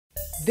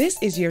This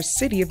is your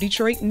City of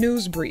Detroit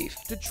News Brief.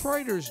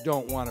 Detroiters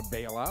don't want a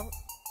bailout.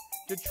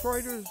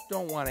 Detroiters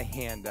don't want a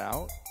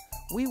handout.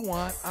 We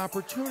want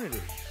opportunity.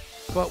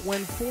 But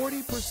when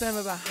 40%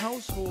 of the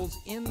households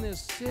in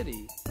this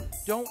city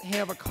don't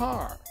have a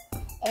car,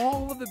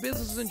 all of the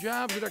businesses and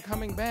jobs that are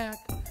coming back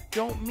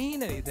don't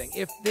mean anything.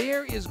 If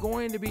there is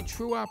going to be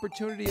true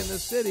opportunity in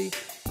this city,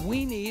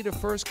 we need a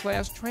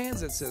first-class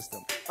transit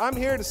system. I'm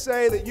here to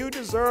say that you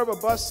deserve a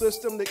bus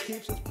system that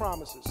keeps its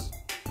promises,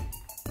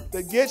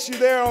 that gets you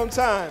there on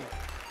time,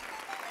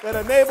 that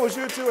enables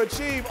you to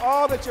achieve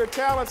all that your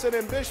talents and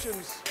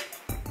ambitions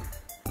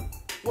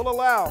will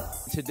allow.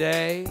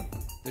 Today,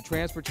 the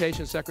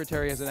Transportation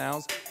Secretary has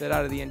announced that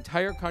out of the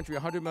entire country,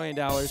 $100 million,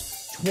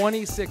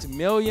 $26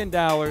 million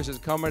is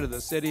coming to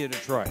the city of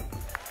Detroit.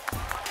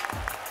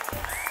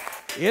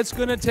 It's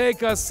going to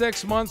take us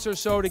 6 months or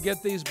so to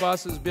get these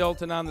buses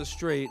built and on the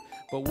street,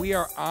 but we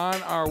are on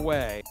our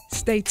way.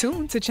 Stay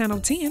tuned to Channel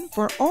 10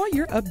 for all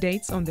your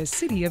updates on the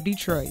City of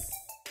Detroit.